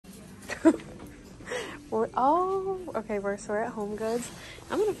Okay, so we're at Home Goods.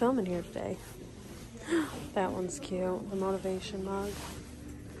 I'm gonna film in here today. That one's cute. The motivation mug.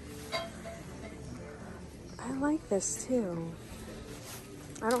 I like this too.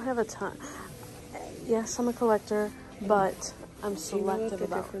 I don't have a ton. Yes, I'm a collector, but I'm selective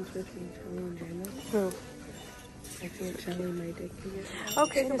about. Do you know what the difference between Shelly and Jenna? Who? I think Shelly might dig it.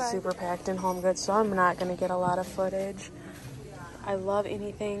 Okay, it's super packed in Home Goods, so I'm not gonna get a lot of footage. I love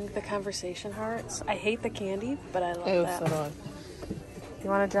anything the conversation hearts. I hate the candy, but I love that. So on. You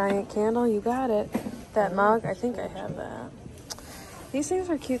want a giant candle? You got it. That mug, I think I have that. These things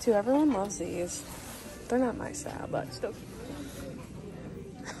are cute too. Everyone loves these. They're not my style, but still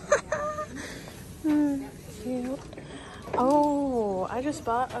cute. Oh, I just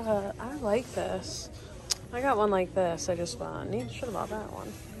bought I like this. I got one like this. I just bought. Should have bought that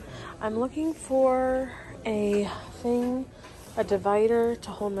one. I'm looking for a divider to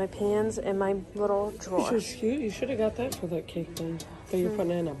hold my pans in my little drawer. This is cute. You should have got that for that cake thing. But you're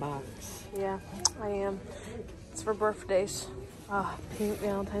putting it in a box. Yeah, I am. It's for birthdays. Pink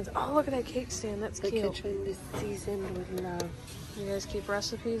Valentine's. Oh, look at that cake stand. That's cute. The kitchen is seasoned with love. You guys keep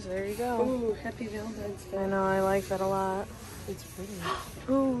recipes? There you go. Ooh, happy Valentine's Day. I know, I like that a lot. It's pretty.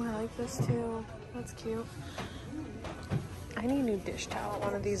 Ooh, I like this too. That's cute. I need a new dish towel.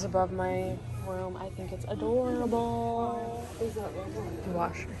 One of these above my room. I think it's adorable. Is that lovely?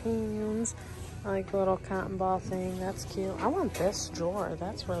 Wash your hands. I like the little cotton ball thing. That's cute. I want this drawer.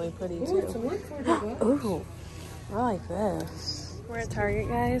 That's really pretty too. Ooh, it's only $40. Ooh, I like this. We're at Target,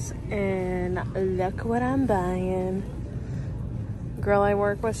 guys, and look what I'm buying. Girl I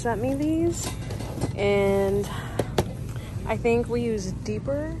work with sent me these, and I think we use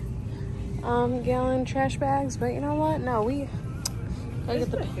deeper gallon trash bags, but you know what? No, I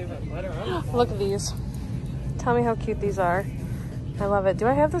get the. Look at these. Tell me how cute these are. I love it. Do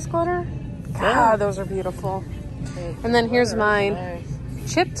I have this glitter? God, those are beautiful. And then here's mine.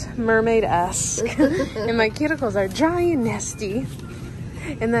 Chipped mermaid-esque. And my cuticles are dry and nasty.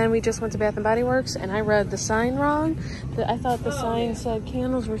 And then we just went to Bath & Body Works, and I read the sign wrong. I thought the sign said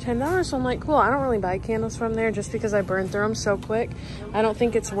candles were $10, so I'm like, cool, I don't really buy candles from there just because I burn through them so quick. I don't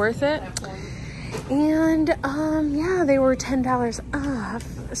think it's worth it. And, yeah, they were $10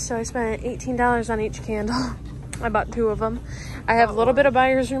 off, so I spent $18 on each candle. I bought 2 of them. I have a little bit of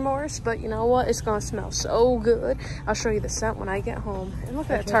buyer's remorse, but you know what? It's gonna smell so good. I'll show you the scent when I get home. And look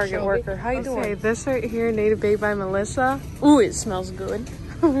at that Target worker. How you doing? Okay, this right here, Native Baked by Melissa. Ooh, it smells good.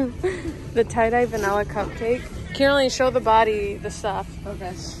 The tie-dye vanilla cupcake. Caroline, show the body the stuff.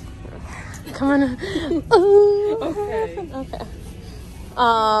 Okay. Come on. Okay.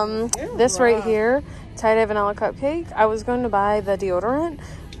 Okay. This right here, tie-dye vanilla cupcake. I was going to buy the deodorant,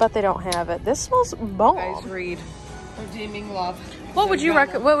 but they don't have it. This smells bomb. Guys, read. Redeeming love. What would you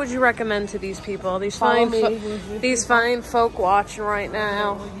recommend to these people? These fine folk watching right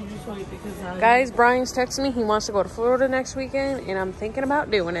now. Guys, Brian's texting me. He wants to go to Florida next weekend, and I'm thinking about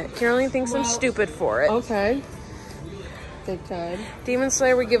doing it. Caroline thinks I'm stupid for it. Okay. Big time. Demon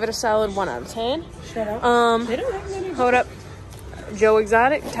Slayer, we give it a solid 1 out of 10. Shut up. They don't have many. Hold up. Joe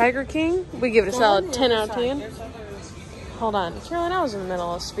Exotic, Tiger King, we give it a solid 10 out of 10. Hold on. Caroline, I was in the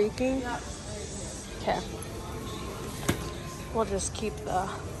middle of speaking. Okay. We'll just keep the...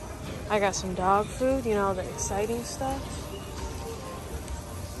 I got some dog food, you know, the exciting stuff.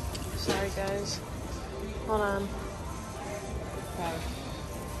 Sorry, guys. Hold on. Wow.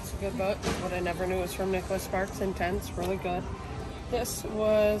 It's a good book. What I never knew was from Nicholas Sparks. Intense. Really good. This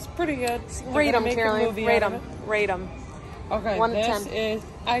was pretty good. Rate them, Caroline. Rate them. Okay, 1 to 10. This is...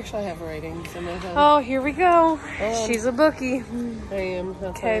 I actually have ratings in this. Oh, here we go. She's a bookie. I am.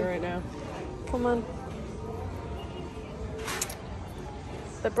 I'll tell you right now. Come on.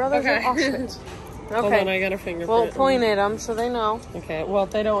 The brothers of Auschwitz. Okay. Hold on, I got a fingerprint. Well, point at them so they know. Okay, well,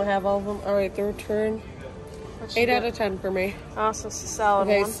 they don't have all of them. All right, their turn. 8 out of 10 for me. Oh, so it's a solid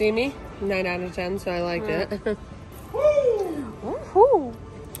one. Okay, see me? 9 out of 10, so I liked it. Woo!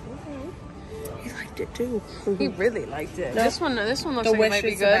 He liked it too. He really liked it. No. This one looks like it might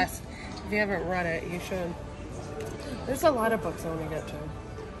be good. If you haven't read it, you should. There's a lot of books I want to get to.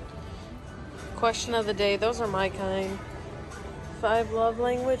 Question of the day. Those are my kind. 5 love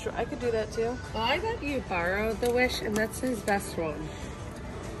language. I could do that too. Well, I got you borrowed the Wish, and that's his best one.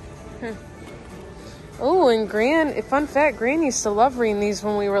 Oh, and fun fact, Gran used to love reading these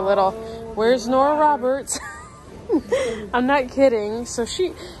when we were little. Where's Nora Roberts? I'm not kidding. So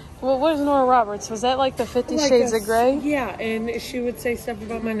what was Nora Roberts? Was that like the 50 Shades of Grey? Yeah, and she would say stuff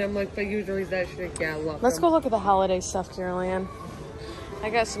about mine. I'm like, but usually that shit, yeah, I love Let's go look at the holiday stuff, Caroline. I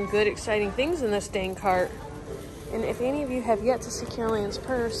got some good, exciting things in this dang cart. And if any of you have yet to see Carolanns'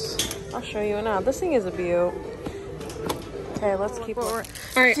 purse, I'll show you now. This thing is a beaut. Okay, let's keep it. All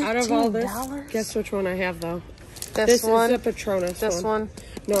right, out of all this, $15? guess which one I have though? This one? Is a Patronus This one?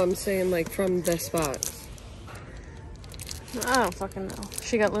 No, I'm saying like from this box. I don't fucking know.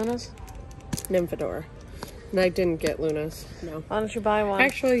 She got Luna's? Nymphadora. And I didn't get Luna's, no. Why don't you buy one?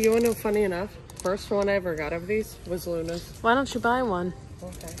 Actually, you know, funny enough, first one I ever got of these was Luna's. Why don't you buy one?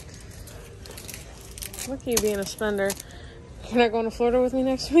 Okay. Look at you being a spender. You're not going to Florida with me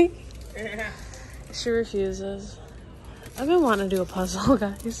next week? Yeah. She refuses. I've been wanting to do a puzzle,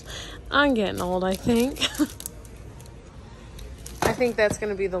 guys. I'm getting old, I think. I think that's going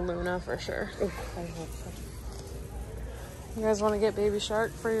to be the Luna for sure. Ooh, I hope so. You guys want to get Baby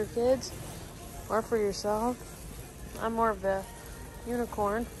Shark for your kids? Or for yourself? I'm more of the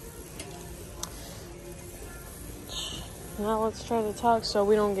unicorn. Now let's try to talk so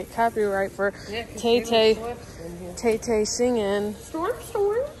we don't get copyright for Tay-Tay singing. Storm.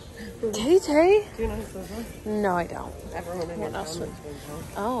 Tay-Tay? Do you know who this is? No, I don't. Everyone in your comments.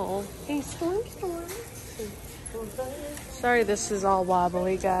 Oh. Hey, Storm. Sorry this is all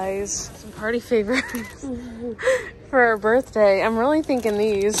wobbly, guys. Some party favorites for our birthday. I'm really thinking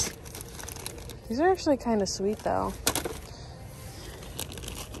these. These are actually kind of sweet, though.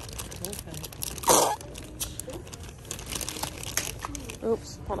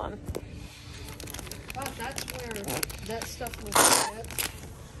 Oops, hold on. Oh, that's where that stuff was at.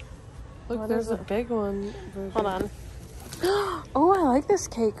 Look, What there's is a it? big one. Hold on. Oh, I like this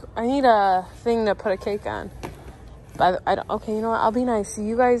cake. I need a thing to put a cake on. But I don't, okay, you know what? I'll be nice. So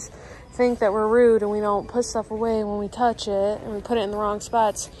you guys think that we're rude and we don't put stuff away when we touch it and we put it in the wrong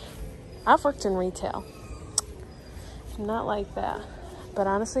spots. I've worked in retail. I'm not like that. But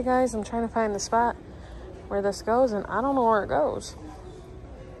honestly, guys, I'm trying to find the spot where this goes and I don't know where it goes.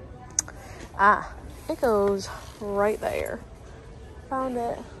 Ah, it goes right there. Found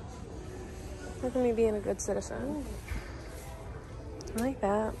it. Look at me being a good citizen. I like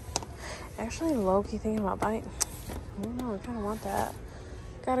that. Actually, low-key thinking about buying. I don't know, I kind of want that.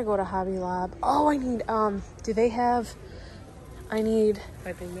 Gotta go to Hobby Lobby. Oh, I need, do they have, I need,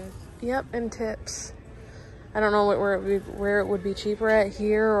 I think that's. yep, and tips. I don't know where it would be cheaper at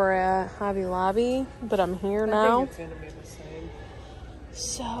here or at Hobby Lobby, but I'm here now. I think it's gonna be the same.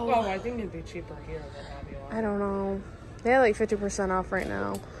 So. Oh, I think it'd be cheaper here than Hobby Lobby. I don't know. They have like 50% off right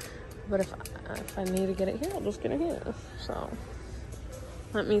now. But if I need to get it here, I'll just get it here. So,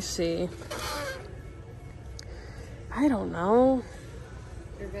 let me see. I don't know.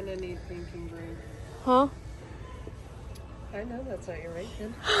 You're gonna need pink and green. Huh? I know that's what you're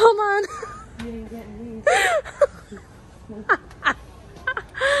making. Hold on. You didn't get me.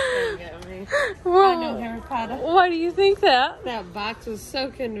 Didn't get me. Whoa. I know Harry Potter. Why do you think that? That box was so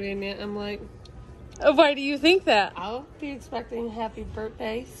convenient. I'm like, Why do you think that? I'll be expecting a happy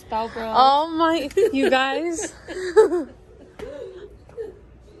birthday, Spellbro. Oh my, you guys.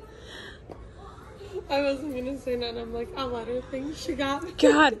 I wasn't gonna say that. I'm like, I'll let her think she got me.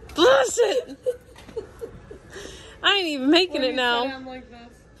 God bless it. I ain't even making When it you now. said, I'm like this.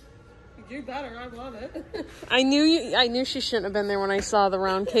 You better. I love it. I knew she shouldn't have been there when I saw the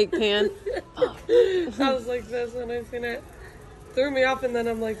round cake pan. I was like this when I seen it. Threw me off, and then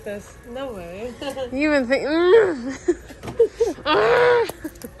I'm like this. No way. You even think?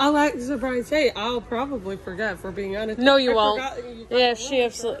 I'll act surprised. Hey, I'll probably forget. For being honest. No, you I won't. forgot- Yeah, she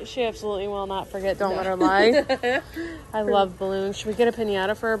absolutely will not forget. Don't let her lie. I love balloons. Should we get a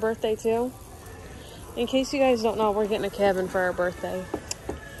piñata for our birthday too? In case you guys don't know, we're getting a cabin for our birthday.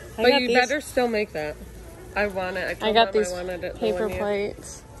 But you better still make that. I want it. I got these I wanted it paper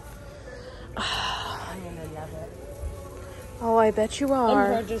plates. Oh, I bet you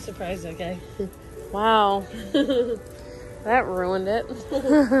are. I'm just surprised, okay? Wow. That ruined it.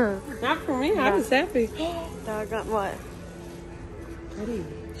 Not for me. I was happy. Doggone what? Pretty.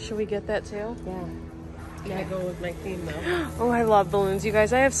 Should we get that too? Yeah. Gotta go with my theme though. Oh, I love balloons. You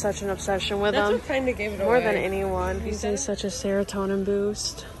guys, I have such an obsession with That's them. what kind of gave it More away. than anyone. You These said are it? such a serotonin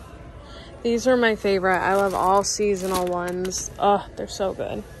boost. These are my favorite. I love all seasonal ones. Oh, they're so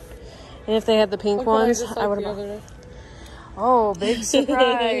good. And if they had the pink Look what ones, just I like would the have. other day. Oh, big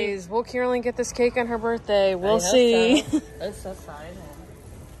surprise. Will Carolyn get this cake on her birthday? We'll see. So. It's so exciting.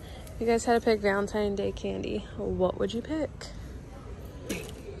 You guys had to pick Valentine's Day candy. What would you pick?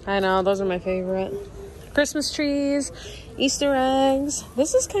 I know, those are my favorite. Christmas trees, Easter eggs.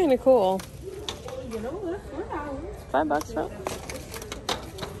 This is kind of cool. You know what? $5 for it.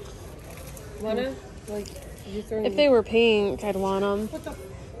 Wanna? Like, you throwing If they were pink, I'd want them. What the?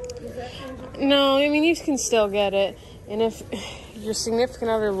 Is that No, I mean, you can still get it. And if your significant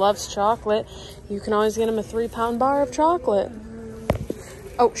other loves chocolate, you can always get them a 3-pound bar of chocolate.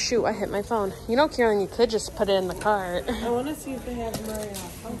 Oh, shoot, I hit my phone. You know, Karen, you could just put it in the cart. I want to see if they have my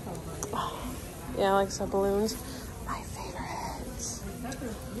Oh, yeah, like some balloons. My favorites.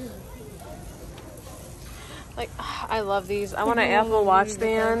 Like, I love these. I want an Apple Watch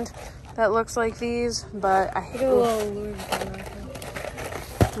band that looks like these, but I hate it.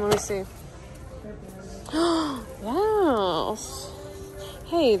 Let me see. Yes.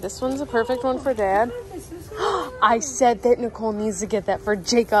 Hey, this one's a perfect one for Dad. I said that Nicole needs to get that for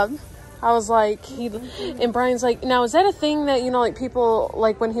Jacob. I was like, and Brian's like, now is that a thing that, you know, like people,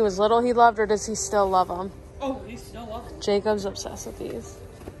 like when he was little he loved, or does he still love them? Oh, he still loves them. Jacob's obsessed with these.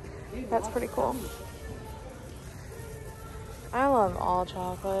 That's pretty cool. I love all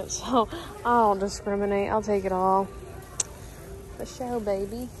chocolate, so I don't discriminate. I'll take it all. For show,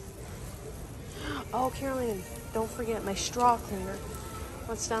 baby. Oh, Caroline, don't forget my straw cleaner.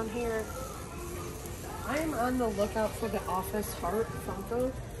 What's down here? I am on the lookout for the Office Heart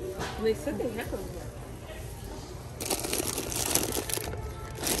Funko. And they said they have them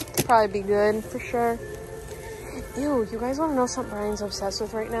here. Probably be good for sure. Ew, you guys want to know something Brian's obsessed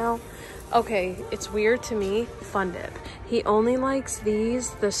with right now? Okay, it's weird to me. Fun Dip. He only likes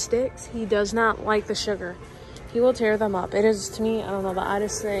these, the sticks. He does not like the sugar. He will tear them up. It is, to me, I don't know, the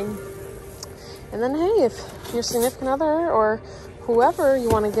oddest thing. And then, hey, if your significant other or whoever you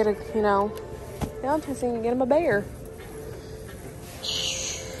want to get a, you know, Valentine's thing, you get him a bear.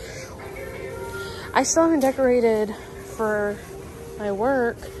 I still haven't decorated for my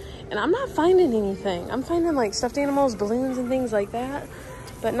work, and I'm not finding anything. I'm finding like stuffed animals, balloons, and things like that,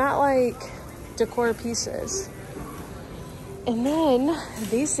 but not like decor pieces. And then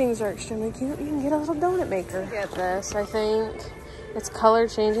these things are extremely cute. You can get a little donut maker. Get this, I think. It's color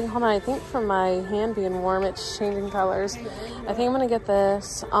changing. Hold on, I think from my hand being warm, it's changing colors. I think I'm gonna get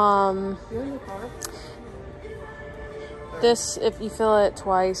this. This, if you fill it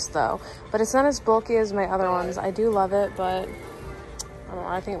twice though, but it's not as bulky as my other ones. I do love it, but I don't know.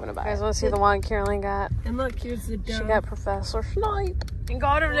 I think I'm gonna buy it. Guys, let's see the one Caroline got. And look, here's the dough. She got Professor Snipe and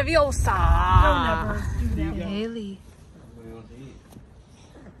got her Leviosa. Don't never do that. Haley. What do you want to eat?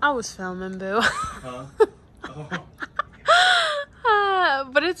 I was filming, boo. Huh? Oh.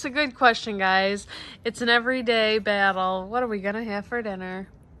 But it's a good question, guys. It's an everyday battle. What are we gonna have for dinner?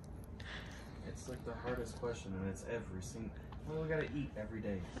 It's like the hardest question, and it's every single. Well, we gotta eat every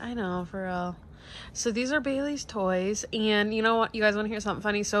day. I know, for real. So these are Bailey's toys, and you know what? You guys want to hear something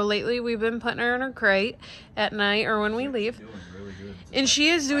funny? So lately we've been putting her in her crate at night or when we leave. Doing really good. And she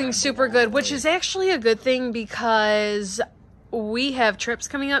is doing super good, which is actually a good thing because we have trips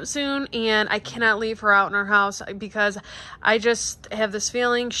coming up soon and I cannot leave her out in her house because I just have this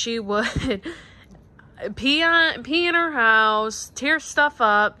feeling she would pee in her house, tear stuff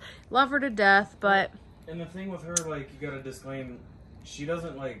up, love her to death, but... And the thing with her, like, you gotta disclaim, she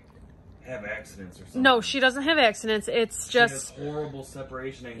doesn't, like, have accidents or something. No, she doesn't have accidents. It's just... She has horrible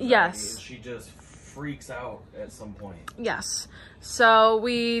separation anxiety. Yes. And she just freaks out at some point. Yes. So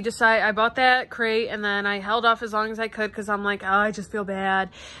we decided, I bought that crate and then I held off as long as I could because I'm like, oh, I just feel bad.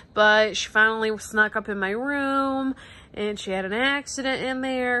 But she finally snuck up in my room and she had an accident in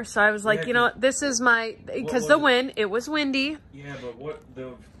there. So I was like, you know what, this is my, because the wind, it was windy. Yeah, but what,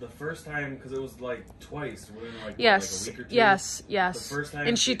 the first time, because it was like twice within like, yes, what, like a week or two? Yes. The first time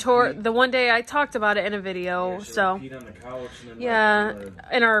and she tore, the one day I talked about it in a video, yeah, she so. peed on the couch and then yeah, like,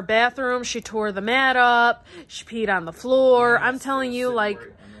 in our bathroom, she tore the mat up, she peed on the floor. Yeah, I'm telling you, like,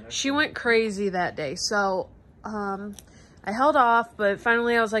 she went crazy that day. So, I held off, but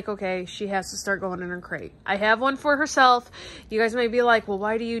finally I was like, okay, she has to start going in her crate. I have one for herself. You guys may be like, well,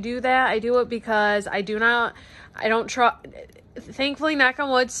 why do you do that? I do it because I don't try, thankfully, knock on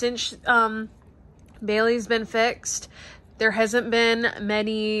wood, since Bailey's been fixed, there hasn't been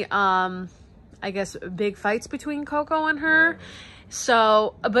many, I guess, big fights between Coco and her. Yeah.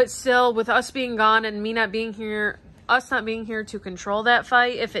 So, but still, with us being gone and me not being here, us not being here to control that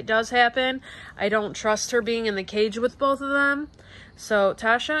fight, if it does happen, I don't trust her being in the cage with both of them. So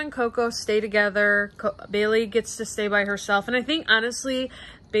Tasha and Coco stay together. Bailey gets to stay by herself, and I think honestly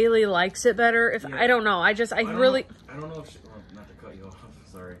Bailey likes it better. If I don't know, I don't know if she, well, not to cut you off,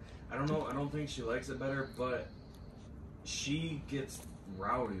 sorry, I don't think she likes it better, but she gets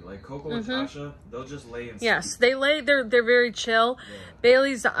rowdy. Like Coco and Tasha, they'll just lay and sleep. Yes, they lay. They're very chill. Yeah.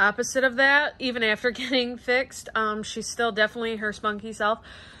 Bailey's the opposite of that. Even after getting fixed, she's still definitely her spunky self.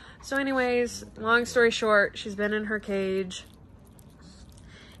 So, anyways, long story short, she's been in her cage,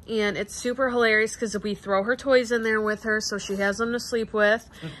 and it's super hilarious because we throw her toys in there with her, so she has them to sleep with,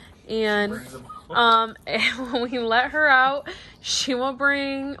 and And when we let her out, she will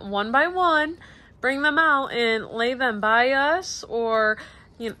bring one by one, bring them out and lay them by us, or,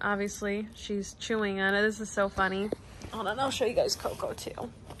 you know, obviously she's chewing on it. This is so funny. Hold on, I'll show you guys Coco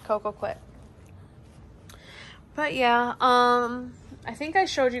too. Coco quit. But yeah, I think I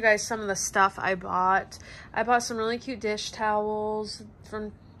showed you guys some of the stuff I bought. I bought some really cute dish towels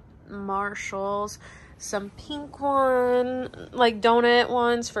from Marshall's, some pink like donut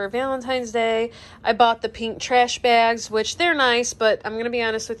ones for Valentine's Day. I bought the pink trash bags, which they're nice, but I'm gonna be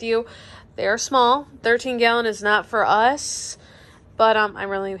honest with you, they are small. 13-gallon is not for us, but I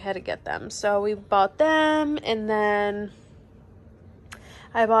really had to get them, so we bought them. And then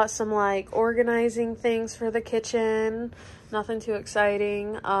I bought some like organizing things for the kitchen. Nothing too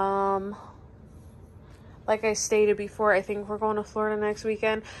exciting. Like I stated before, I think we're going to Florida next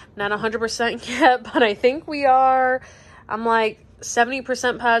weekend. Not 100% yet, but I think we are. I'm like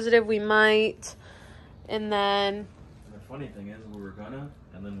 70% positive we might. And then the funny thing is, we were gonna,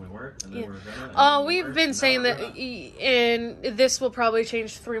 and then we weren't, and then we were gonna. Oh, we've been saying that, and this will probably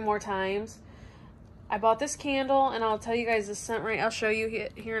change 3 more times. I bought this candle, and I'll tell you guys the scent right. I'll show you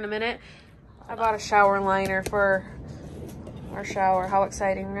here in a minute. I bought a shower liner for our shower. How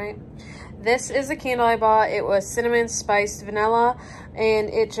exciting, right? This is a candle I bought. It was cinnamon spiced vanilla, and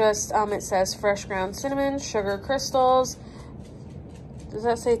it just, it says fresh ground cinnamon, sugar crystals. Does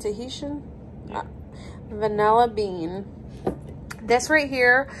that say Tahitian? Yeah. Vanilla bean. This right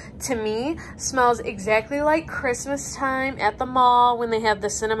here, to me, smells exactly like Christmas time at the mall when they have the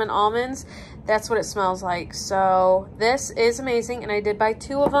cinnamon almonds. That's what it smells like. So this is amazing, and I did buy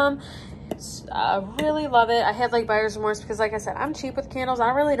 2 of them. I really love it. I had like buyer's remorse because, like I said, I'm cheap with candles.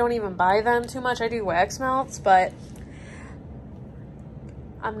 I really don't even buy them too much. I do wax melts, but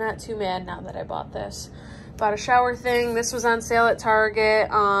I'm not too mad now that I bought this. Bought a shower thing. This was on sale at Target.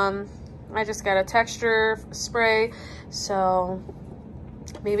 I just got a texture spray, so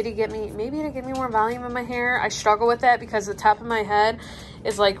maybe to give me more volume in my hair. I struggle with that because the top of my head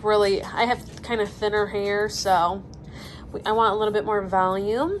is like really, I have kind of thinner hair, so I want a little bit more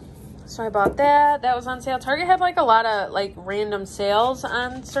volume. So I bought that. That was on sale. Target had like a lot of like random sales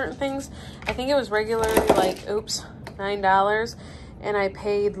on certain things. I think it was regularly like, oops, $9, and I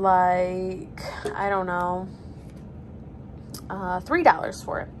paid like, I don't know, $3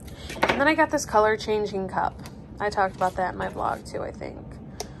 for it. And then I got this color changing cup. I talked about that in my vlog too, I think.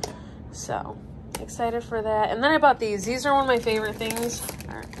 So excited for that. And then I bought these. These are one of my favorite things.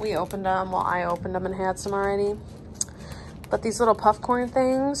 We opened them. Well, I opened them and had some already. But these little puffcorn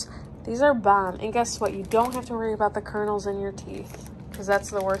things, these are bomb. And guess what? You don't have to worry about the kernels in your teeth, because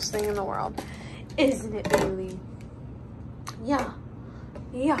that's the worst thing in the world. Isn't it, Bailey? Yeah.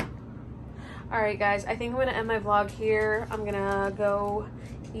 Yeah. Alright, guys. I think I'm going to end my vlog here. I'm going to go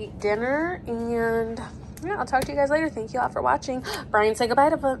eat dinner, and yeah, I'll talk to you guys later. Thank you all for watching. Brian, say goodbye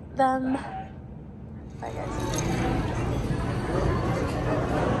to them. Bye, guys.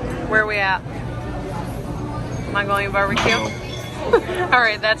 Where are we at? Mongolian barbecue? All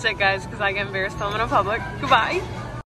right, that's it, guys, because I get embarrassed filming in public. Goodbye.